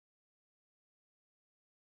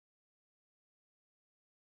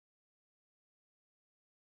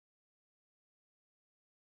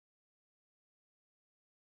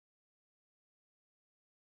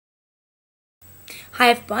Hi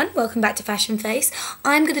everyone, welcome back to Fashion Face.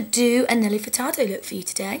 I'm going to do a Nelly Furtado look for you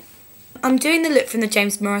today. I'm doing the look from the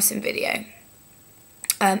James Morrison video.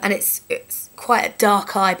 And it's quite a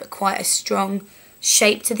dark eye, but quite a strong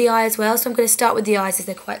shape to the eye as well. So I'm going to start with the eyes as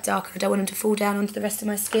they're quite dark and I don't want them to fall down onto the rest of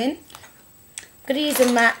my skin. I'm going to use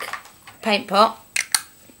a MAC paint pot.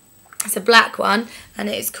 It's a black one and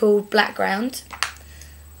it is called Blackground.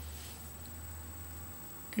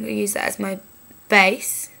 I'm going to use that as my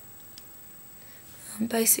base. I'm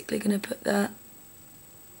basically going to put that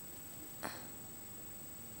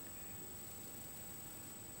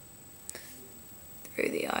through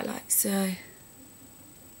the eye like so.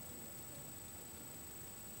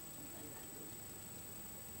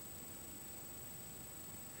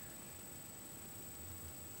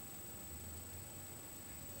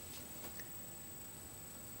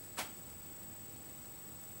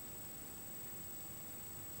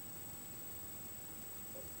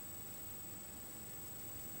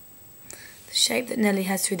 The shape that Nelly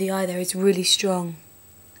has through the eye there is really strong,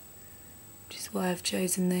 which is why I've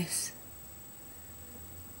chosen this.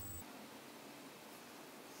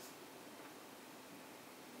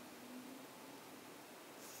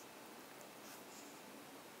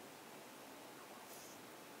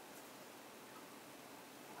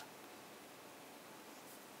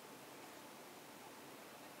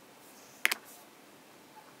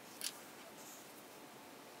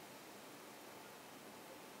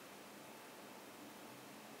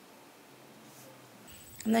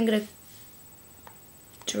 I'm then going to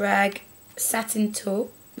drag Satin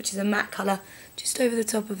Taupe, which is a matte colour, just over the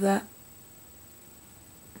top of that.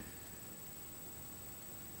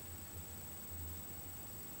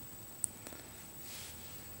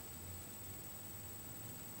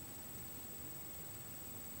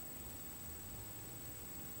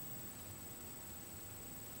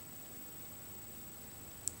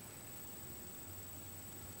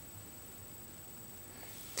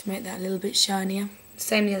 To make that a little bit shinier.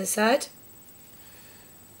 Same the other side.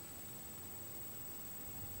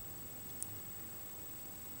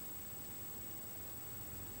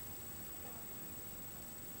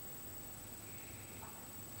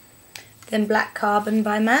 Then Black Carbon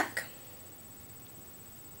by MAC.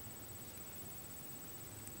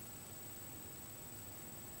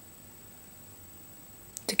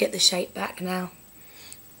 To get the shape back now.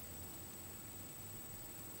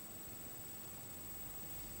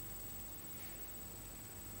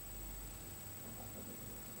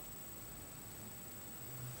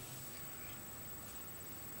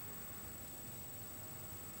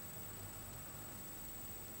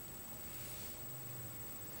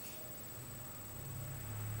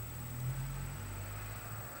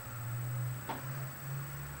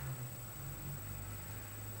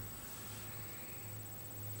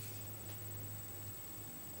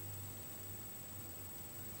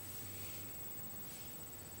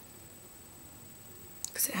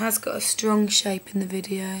 Because it has got a strong shape in the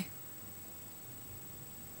video.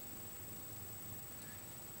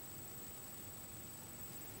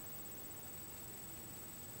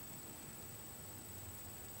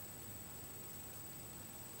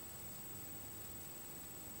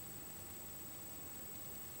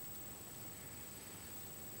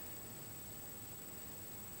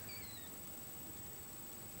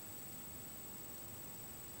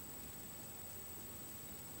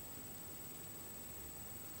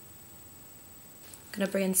 I'm going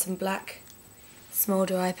to bring in some black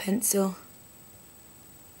smolder eye pencil.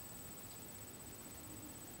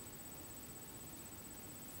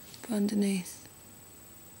 Go underneath.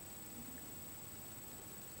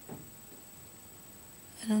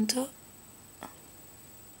 And on top.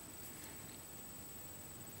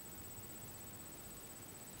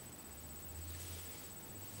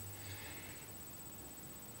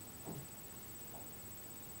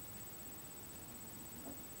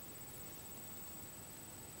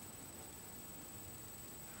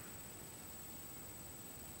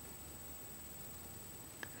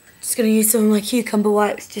 Just going to use some of my cucumber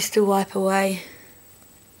wipes just to wipe away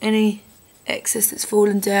any excess that's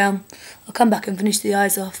fallen down. I'll come back and finish the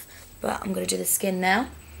eyes off, but I'm going to do the skin now.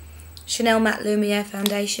 Chanel Matte Lumier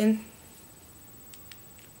foundation.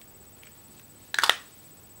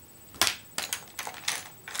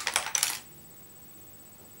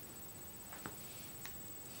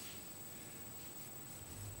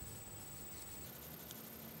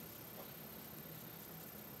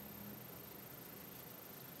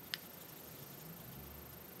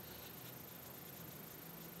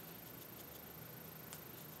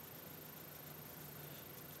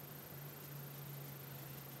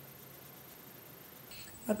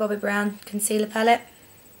 My Bobbie Brown concealer palette.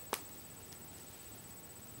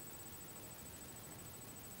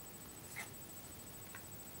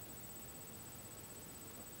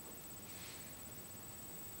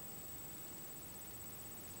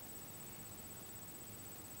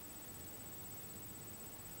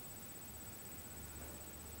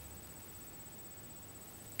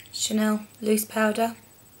 Chanel loose powder.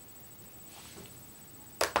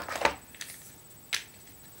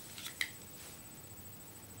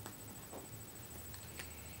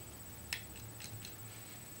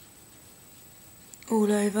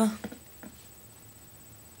 All over.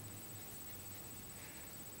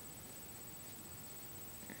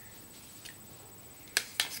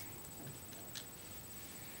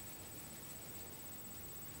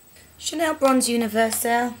 Chanel Bronze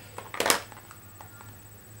Universal.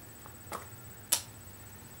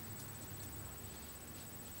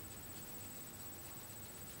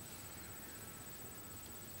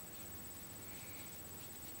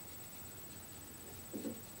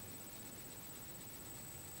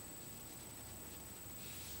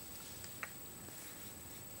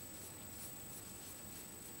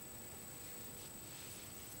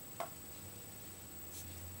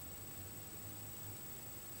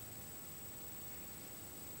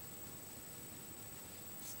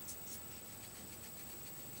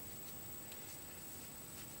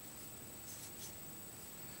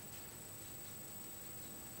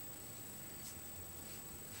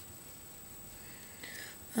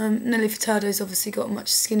 Nelly Furtado's obviously got a much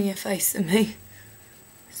skinnier face than me,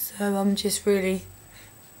 so I'm just really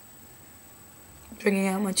bringing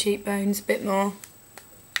out my cheekbones a bit more.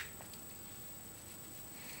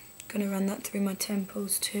 Gonna run that through my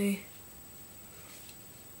temples too.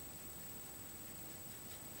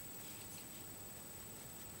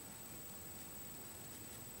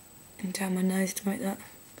 And down my nose to make that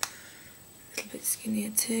a little bit skinnier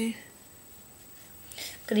too.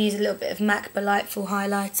 I'm going to use a little bit of MAC Belightful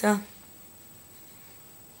highlighter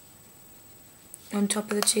on top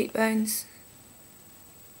of the cheekbones.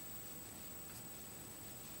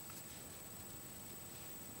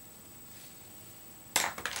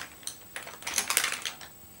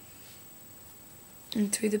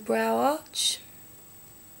 And through the brow arch.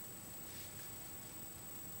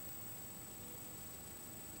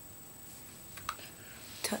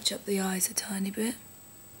 Touch up the eyes a tiny bit.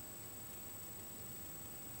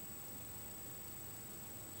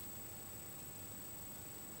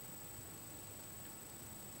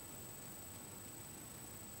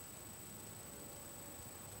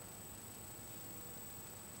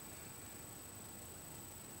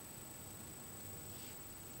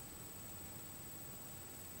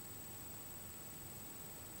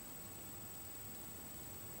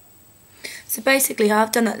 So basically how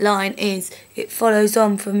I've done that line is it follows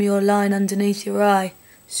on from your line underneath your eye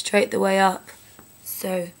straight the way up.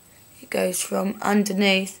 So it goes from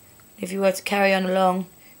underneath. If you were to carry on along,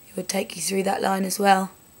 it would take you through that line as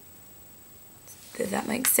well. Does that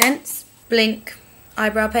make sense? Blink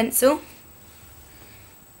eyebrow pencil.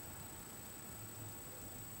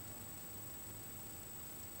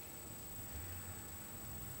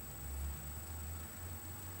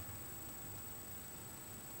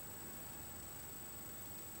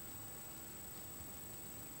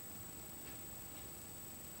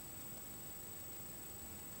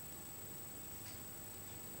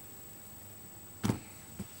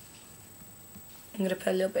 I'm going to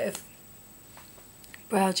put a little bit of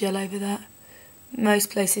brow gel over that.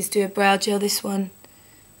 Most places do a brow gel. This one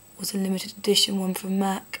was a limited edition one from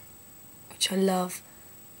MAC, which I love.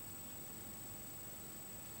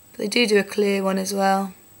 But they do a clear one as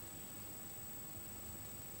well.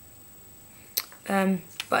 But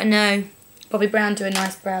I know Bobbie Brown do a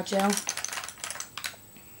nice brow gel.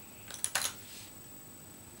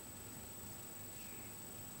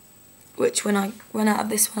 Which when I run out of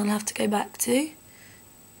this one I'll have to go back to.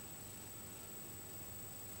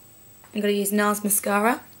 I'm going to use Nars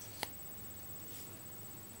mascara.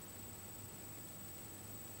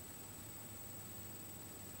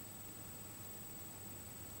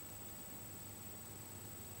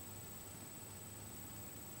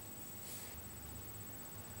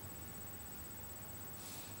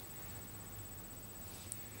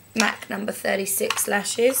 MAC number 36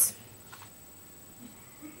 lashes.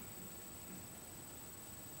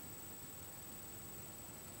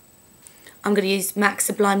 I'm going to use MAC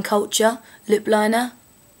Sublime Culture lip liner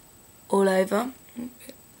all over. I'm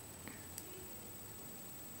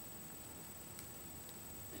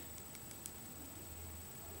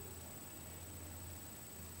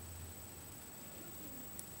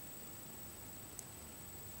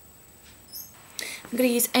going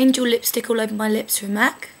to use Angel lipstick all over my lips from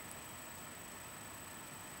MAC.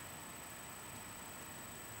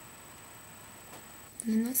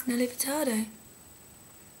 And then that's Nelly Furtado.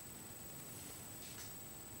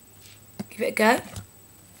 Give it a go,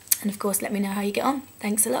 and of course let me know how you get on.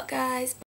 Thanks a lot, guys.